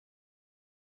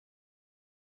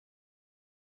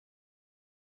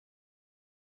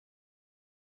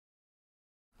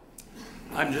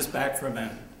I'm just back from an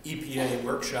EPA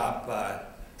workshop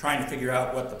trying to figure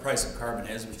out what the price of carbon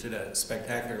is. We did a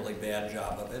spectacularly bad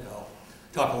job of it. I'll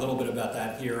talk a little bit about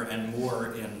that here and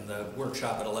more in the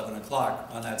workshop at 11 o'clock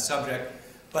on that subject.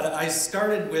 But I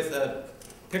started with a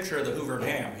picture of the Hoover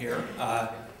Dam here,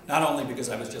 not only because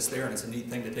I was just there and it's a neat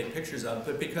thing to take pictures of,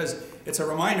 but because it's a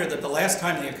reminder that the last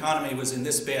time the economy was in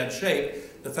this bad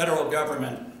shape, the federal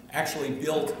government actually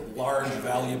built large,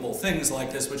 valuable things like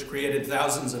this, which created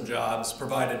thousands of jobs,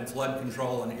 provided flood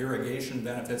control and irrigation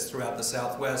benefits throughout the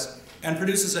Southwest, and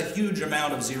produces a huge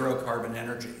amount of zero-carbon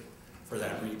energy for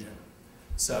that region.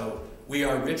 So we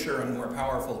are richer and more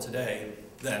powerful today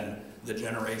than the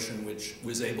generation which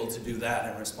was able to do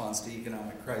that in response to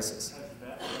economic crisis.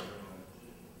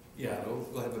 Yeah,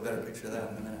 we'll have a better picture of that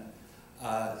in a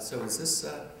minute. So is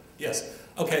this, yes.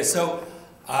 Okay, so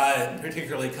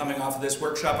particularly coming off of this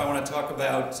workshop, I want to talk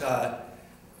about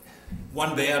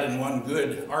one bad and one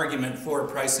good argument for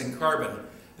pricing carbon.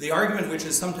 The argument which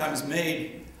is sometimes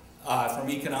made from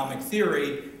economic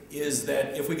theory is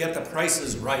that if we get the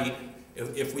prices right,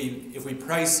 if we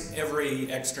price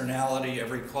every externality,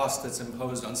 every cost that's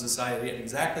imposed on society at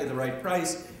exactly the right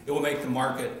price, it will make the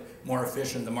market more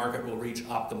efficient, the market will reach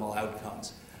optimal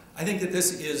outcomes. I think that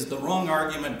this is the wrong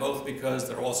argument, both because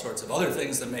there are all sorts of other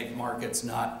things that make markets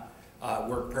not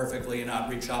work perfectly and not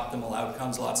reach optimal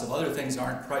outcomes. Lots of other things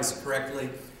aren't priced correctly,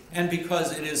 and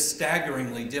because it is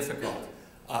staggeringly difficult,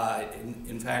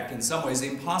 in fact, in some ways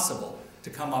impossible, to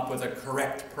come up with a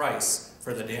correct price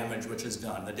for the damage which is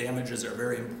done. The damages are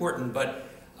very important, but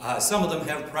some of them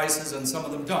have prices and some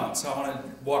of them don't. So I want to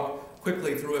walk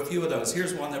quickly through a few of those.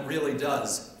 Here's one that really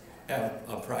does have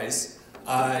a price.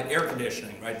 Air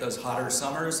conditioning, right? Those hotter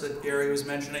summers that Gary was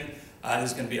mentioning,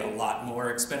 there's going to be a lot more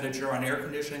expenditure on air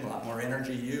conditioning, a lot more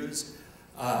energy used,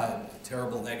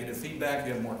 terrible negative feedback,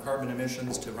 you have more carbon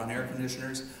emissions to run air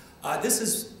conditioners. This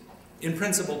is, in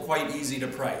principle, quite easy to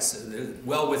price,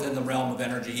 well within the realm of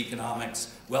energy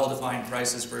economics, well-defined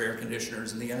prices for air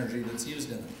conditioners and the energy that's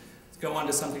used in them. Let's go on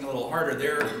to something a little harder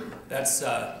there. That's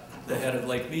the head of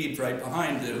Lake Mead right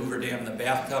behind the Hoover Dam, the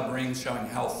bathtub rings showing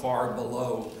how far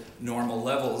below normal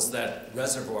levels that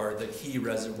reservoir, the key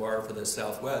reservoir for the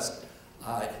Southwest,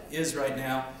 is right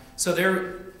now. So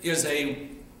there is a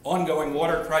ongoing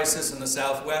water crisis in the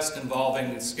Southwest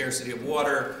involving scarcity of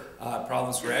water,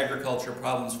 problems for agriculture,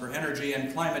 problems for energy,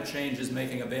 and climate change is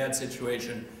making a bad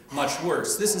situation much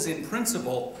worse. This is in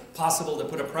principle possible to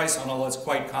put a price on, although it's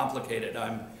quite complicated.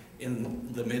 I'm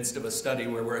in the midst of a study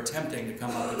where we're attempting to come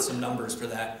up with some numbers for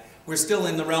that. We're still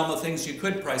in the realm of things you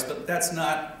could price, but that's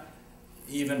not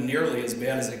even nearly as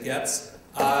bad as it gets.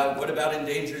 What about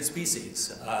endangered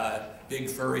species? Big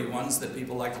furry ones that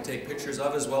people like to take pictures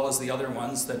of, as well as the other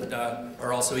ones that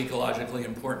are also ecologically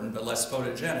important but less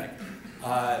photogenic.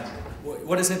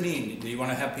 What does it mean? Do you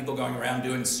want to have people going around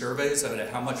doing surveys of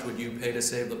how much would you pay to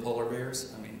save the polar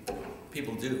bears? I mean,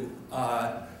 people do.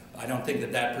 I don't think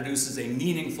that that produces a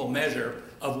meaningful measure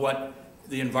of what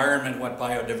the environment, what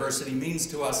biodiversity means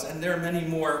to us, and there are many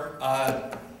more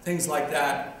things like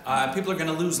that. People are going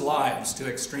to lose lives to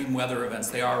extreme weather events.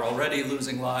 They are already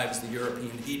losing lives. The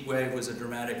European heat wave was a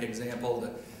dramatic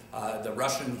example. The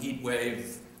Russian heat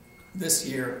wave this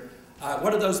year.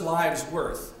 What are those lives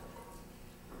worth?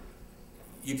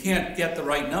 You can't get the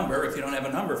right number if you don't have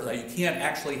a number for that. You can't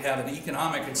actually have an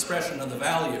economic expression of the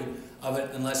value of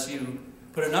it unless you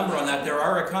put a number on that. There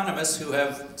are economists who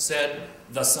have said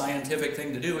the scientific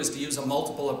thing to do is to use a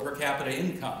multiple of per capita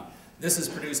income. This has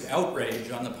produced outrage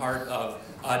on the part of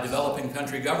developing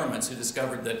country governments who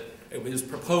discovered that it was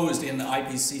proposed in the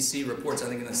IPCC reports, I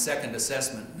think in the second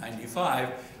assessment,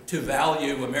 95, to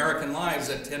value American lives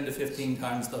at 10 to 15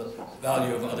 times the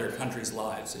value of other countries'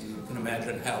 lives. So you can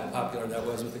imagine how popular that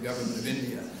was with the government of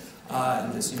India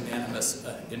in this unanimous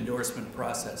endorsement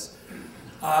process.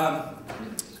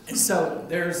 And so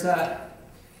there's, there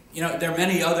are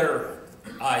many other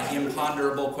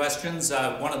imponderable questions.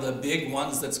 One of the big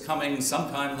ones that's coming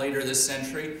sometime later this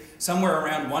century, somewhere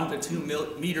around 1 to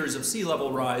 2 meters of sea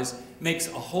level rise makes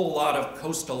a whole lot of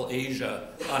coastal Asia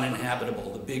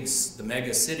uninhabitable. The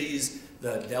mega cities,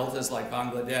 the deltas like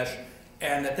Bangladesh,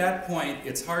 and at that point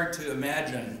it's hard to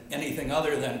imagine anything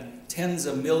other than tens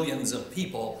of millions of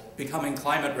people becoming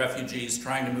climate refugees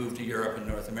trying to move to Europe and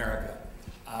North America.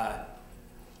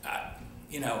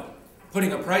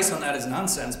 Putting a price on that is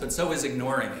nonsense, but so is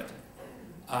ignoring it.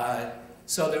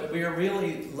 So that we are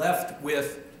really left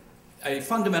with a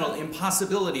fundamental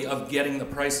impossibility of getting the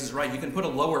prices right. You can put a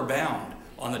lower bound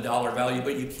on the dollar value,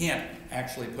 but you can't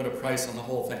actually put a price on the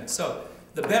whole thing. So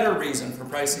the better reason for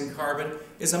pricing carbon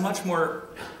is a much more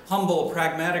humble,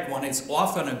 pragmatic one. It's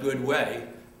often a good way,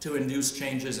 to induce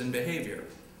changes in behavior.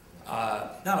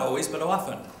 Not always, but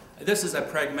often. This is a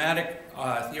pragmatic,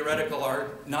 theoretical,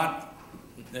 not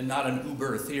an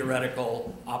uber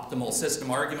theoretical optimal system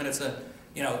argument. It's a,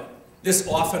 this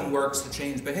often works to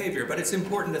change behavior, but it's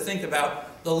important to think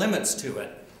about the limits to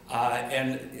it.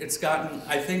 And it's gotten,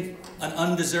 I think, an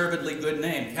undeservedly good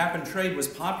name. Cap and trade was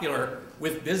popular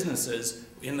with businesses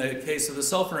in the case of the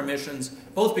sulfur emissions,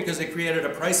 both because it created a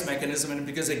price mechanism and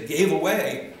because it gave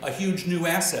away a huge new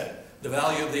asset, the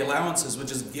value of the allowances,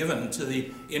 which is given to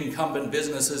the incumbent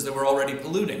businesses that were already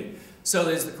polluting. So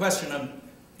there's the question of,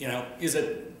 is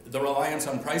it the reliance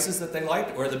on prices that they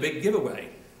liked or the big giveaway?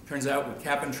 Turns out with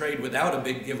cap and trade without a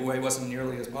big giveaway wasn't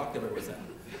nearly as popular with them.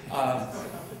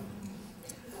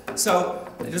 So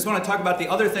I just want to talk about the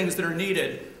other things that are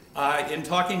needed. In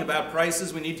talking about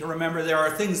prices, we need to remember there are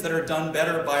things that are done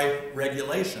better by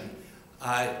regulation.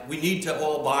 We need to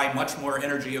all buy much more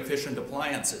energy efficient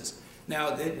appliances.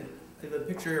 Now, the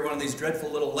picture here, one of these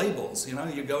dreadful little labels,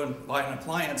 you go and buy an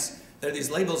appliance, there are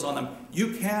these labels on them.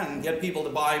 You can get people to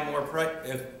buy more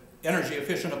energy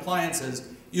efficient appliances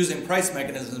using price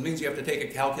mechanisms. It means you have to take a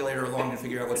calculator along and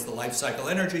figure out what's the life cycle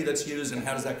energy that's used and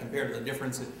how does that compare to the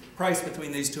difference in price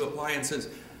between these two appliances.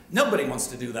 Nobody wants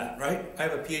to do that, right? I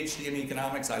have a PhD in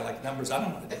economics, I like numbers, I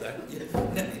don't want to do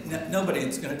that.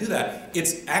 Nobody's going to do that.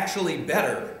 It's actually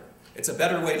better, it's a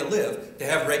better way to live, to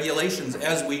have regulations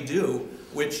as we do,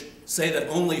 which say that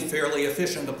only fairly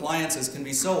efficient appliances can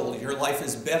be sold. Your life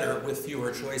is better with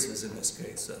fewer choices in this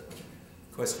case.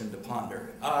 Question to ponder.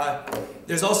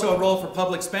 There's also a role for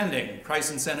public spending.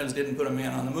 Price incentives didn't put a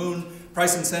man on the moon.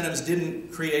 Price incentives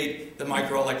didn't create the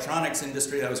microelectronics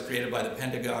industry that was created by the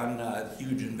Pentagon,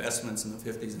 huge investments in the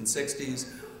 50s and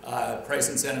 60s. Price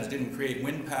incentives didn't create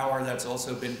wind power. That's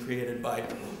also been created by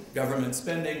government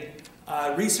spending.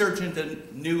 Research into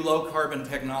new low-carbon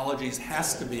technologies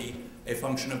has to be a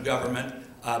function of government,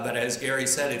 but as Gary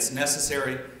said, it's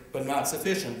necessary but not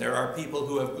sufficient. There are people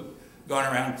who have gone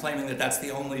around claiming that that's the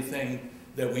only thing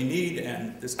that we need,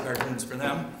 and this cartoon's for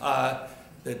them,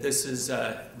 that this is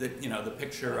the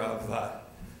picture of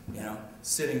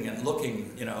sitting and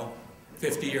looking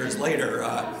 50 years later,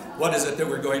 what is it that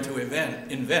we're going to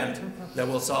invent that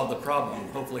will solve the problem?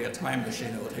 Hopefully a time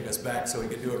machine that will take us back so we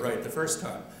can do it right the first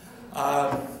time.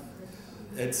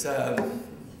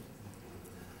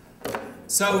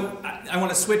 So I want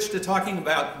to switch to talking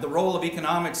about the role of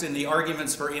economics in the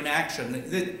arguments for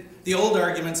inaction. The old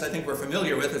arguments I think we're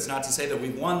familiar with. It's not to say that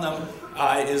we've won them.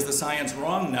 Is the science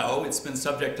wrong? No. It's been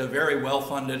subject to very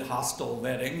well-funded hostile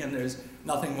vetting, and there's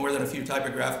nothing more than a few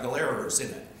typographical errors in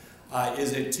it.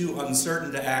 Is it too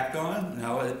uncertain to act on?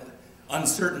 No.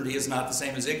 Uncertainty is not the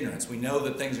same as ignorance. We know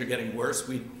that things are getting worse.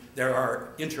 There are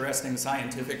interesting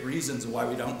scientific reasons why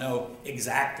we don't know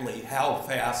exactly how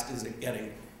fast is it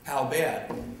getting, how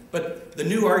bad. But the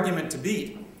new argument to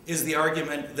beat is the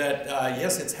argument that,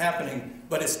 yes, it's happening,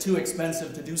 but it's too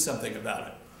expensive to do something about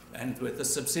it. And with the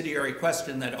subsidiary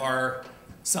question that are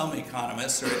some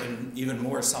economists, or even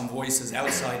more some voices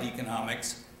outside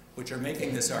economics, which are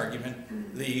making this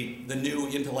argument, the new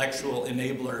intellectual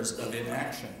enablers of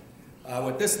inaction.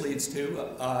 What this leads to,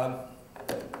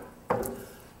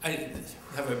 I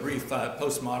have a brief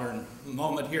postmodern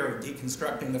moment here of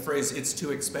deconstructing the phrase, it's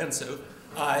too expensive.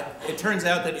 It turns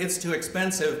out that it's too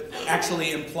expensive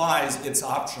actually implies it's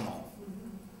optional.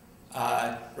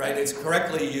 Right? It's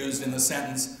correctly used in the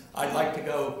sentence, I'd like to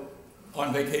go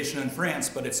on vacation in France,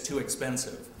 but it's too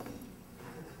expensive.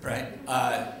 Right?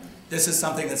 This is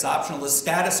something that's optional. The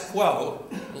status quo,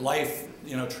 life,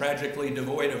 tragically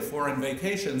devoid of foreign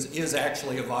vacations, is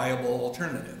actually a viable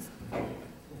alternative.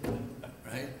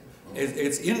 Right?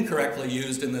 It's incorrectly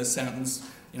used in this sentence.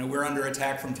 We're under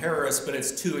attack from terrorists, but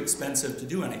it's too expensive to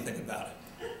do anything about it.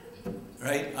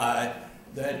 Right?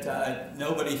 That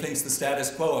nobody thinks the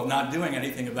status quo of not doing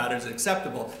anything about it is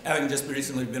acceptable. Having just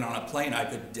recently been on a plane, I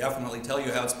could definitely tell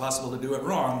you how it's possible to do it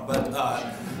wrong, but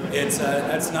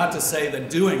that's not to say that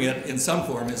doing it in some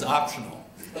form is optional.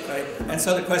 Right? And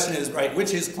so the question is, right,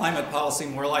 which is climate policy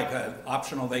more like, an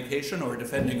optional vacation or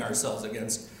defending ourselves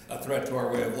against a threat to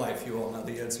our way of life? You all know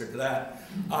the answer to that.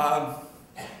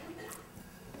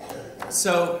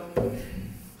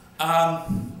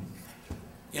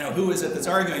 Who is it that's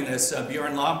arguing this?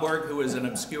 Bjorn Lomborg, who is an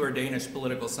obscure Danish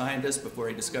political scientist before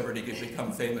he discovered he could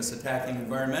become famous attacking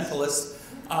environmentalists,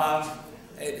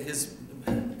 has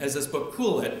this book,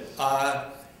 Cool It,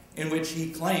 in which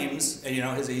he claims,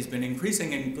 he's been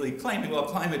increasingly claiming, well,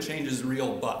 climate change is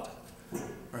real, but,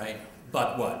 right?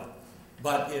 But what?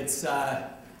 But it's,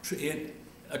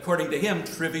 according to him,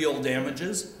 trivial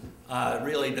damages,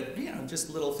 really, just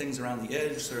little things around the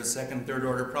edge, sort of second, third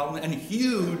order problem, and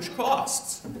huge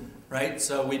costs, right?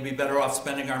 So we'd be better off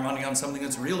spending our money on something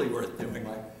that's really worth doing,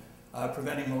 like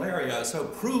preventing malaria. So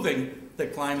proving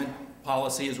that climate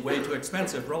policy is way too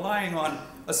expensive, relying on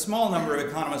a small number of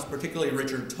economists, particularly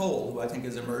Richard Toll, who I think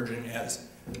is emerging as,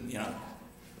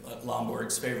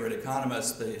 Lomborg's favorite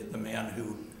economist, the man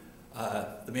who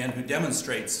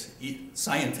demonstrates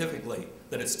scientifically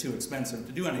that it's too expensive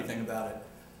to do anything about it.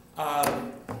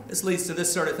 This leads to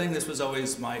this sort of thing. This was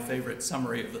always my favorite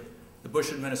summary of the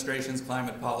Bush administration's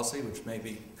climate policy, which may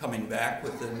be coming back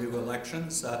with the new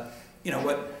elections.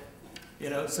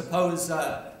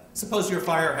 Suppose your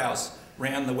firehouse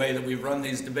ran the way that we've run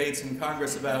these debates in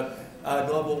Congress about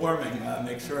global warming.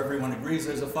 Make sure everyone agrees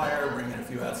there's a fire, bring in a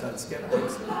few outside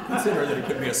skeptics, consider that it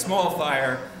could be a small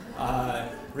fire,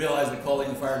 realize that calling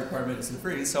the fire department isn't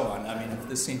free, and so on. I mean, if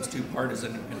this seems too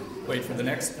partisan, you can wait for the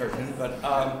next cartoon. But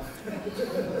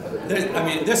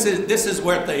this is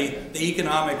what the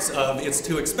economics of it's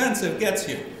too expensive gets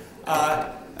you.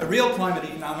 A real climate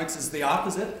economics is the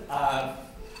opposite.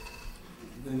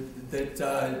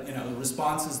 The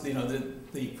response is,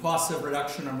 the costs of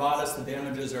reduction are modest, the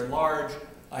damages are large.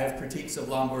 I have critiques of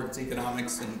Lomborg's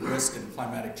economics and risk and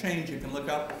climatic change you can look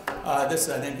up. This,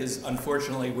 I think, is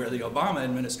unfortunately where the Obama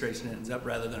administration ends up.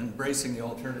 Rather than embracing the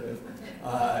alternative,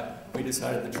 we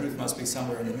decided the truth must be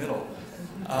somewhere in the middle.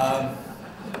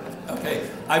 Okay,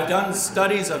 I've done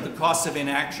studies of the costs of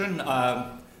inaction.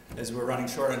 As we're running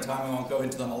short on time, I won't go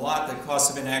into them a lot. The costs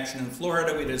of inaction in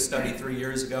Florida, we did a study 3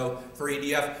 years ago for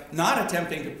EDF, not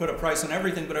attempting to put a price on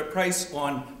everything, but a price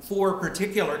on 4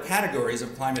 particular categories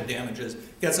of climate damages,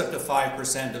 gets up to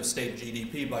 5% of state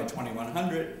GDP by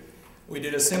 2100. We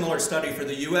did a similar study for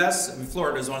the US. I mean,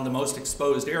 Florida is one of the most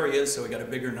exposed areas, so we got a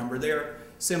bigger number there.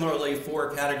 Similarly,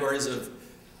 4 categories of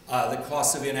the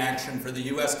costs of inaction for the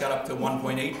US got up to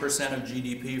 1.8% of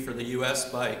GDP for the US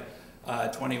by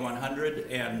 2100,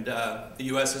 and the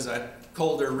U.S. is a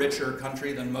colder, richer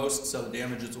country than most, so the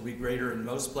damages will be greater in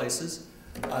most places.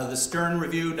 The Stern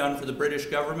review done for the British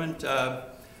government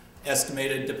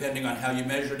estimated, depending on how you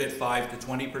measured it, 5 to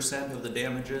 20% of the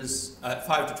damages,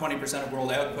 5 to 20% of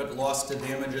world output lost to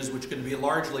damages, which could be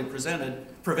largely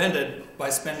prevented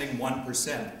by spending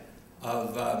 1%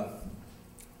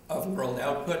 of world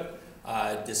output.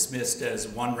 Dismissed as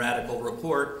one radical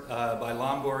report by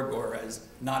Lomborg or as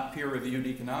not peer-reviewed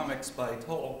economics by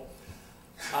Toll.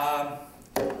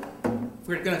 If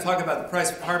we're going to talk about the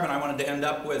price of carbon, I wanted to end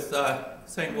up with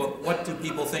saying, well, what do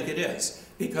people think it is?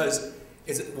 Because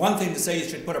it's one thing to say you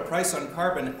should put a price on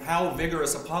carbon. How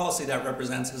vigorous a policy that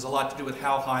represents has a lot to do with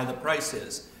how high the price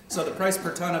is. So the price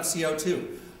per ton of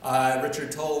CO2,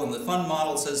 Richard Toll in the fund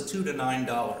model says $2 to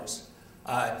 $9.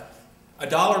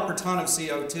 $1 per ton of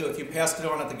CO2, if you passed it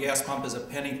on at the gas pump, is a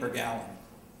penny per gallon,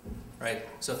 right?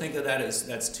 So think of that as,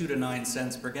 that's 2 to 9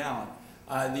 cents per gallon.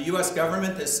 The US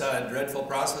government, this dreadful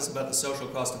process about the social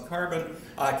cost of carbon,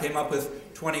 came up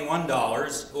with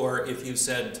 $21, or if you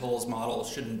said Toll's model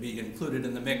shouldn't be included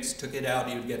in the mix, took it out,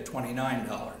 you'd get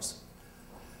 $29.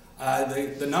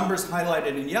 The numbers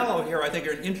highlighted in yellow here, I think,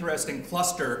 are an interesting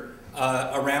cluster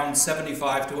around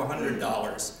 $75 to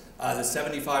 $100. The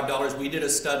 $75, we did a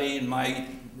study in my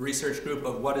research group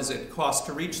of what does it cost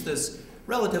to reach this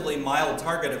relatively mild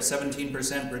target of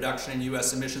 17% reduction in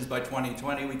US emissions by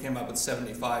 2020. We came up with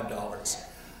 $75.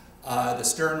 The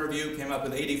Stern review came up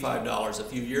with $85 a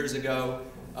few years ago.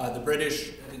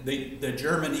 The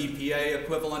German EPA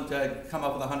equivalent come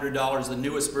up with $100. The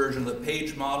newest version of the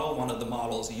Page model, one of the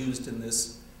models used in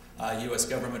this US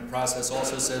government process,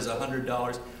 also says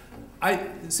 $100.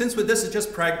 Since this is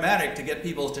just pragmatic to get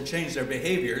people to change their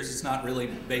behaviors, it's not really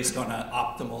based on an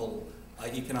optimal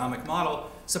economic model.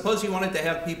 Suppose you wanted to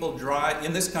have people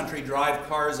in this country drive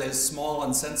cars as small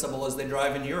and sensible as they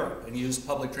drive in Europe and use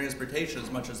public transportation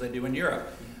as much as they do in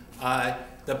Europe.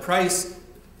 The price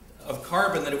of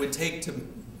carbon that it would take to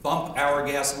bump our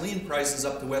gasoline prices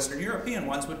up to Western European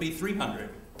ones would be $300.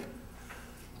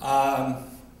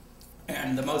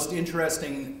 And the most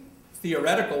interesting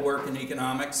theoretical work in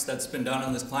economics that's been done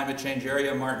in this climate change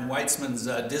area, Martin Weitzman's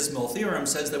dismal theorem,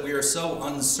 says that we are so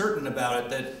uncertain about it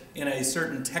that in a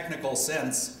certain technical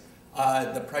sense,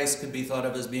 the price could be thought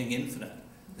of as being infinite.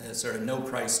 Sort of no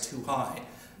price too high.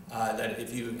 That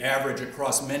if you average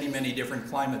across many, many different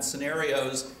climate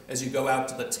scenarios, as you go out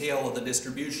to the tail of the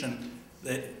distribution,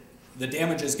 that the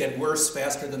damages get worse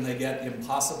faster than they get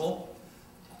improbable.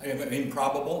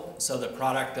 So the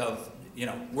product of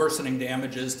worsening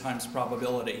damages times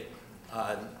probability,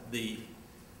 the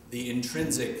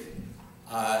intrinsic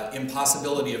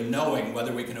impossibility of knowing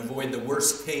whether we can avoid the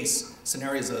worst case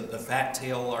scenarios, the fat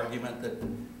tail argument that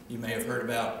you may have heard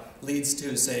about, leads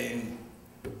to saying,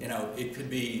 you know, it could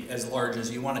be as large as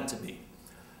you want it to be.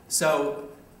 So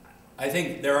I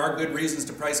think there are good reasons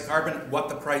to price carbon. What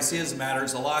the price is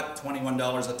matters a lot.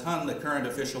 $21 a ton. The current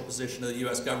official position of the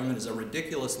U.S. government is a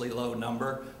ridiculously low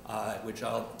number, which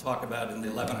I'll talk about in the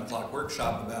 11 o'clock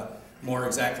workshop about more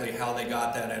exactly how they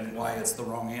got that and why it's the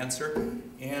wrong answer.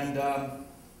 And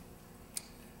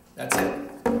that's it.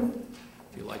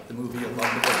 If you like the movie, you'll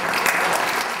love the book.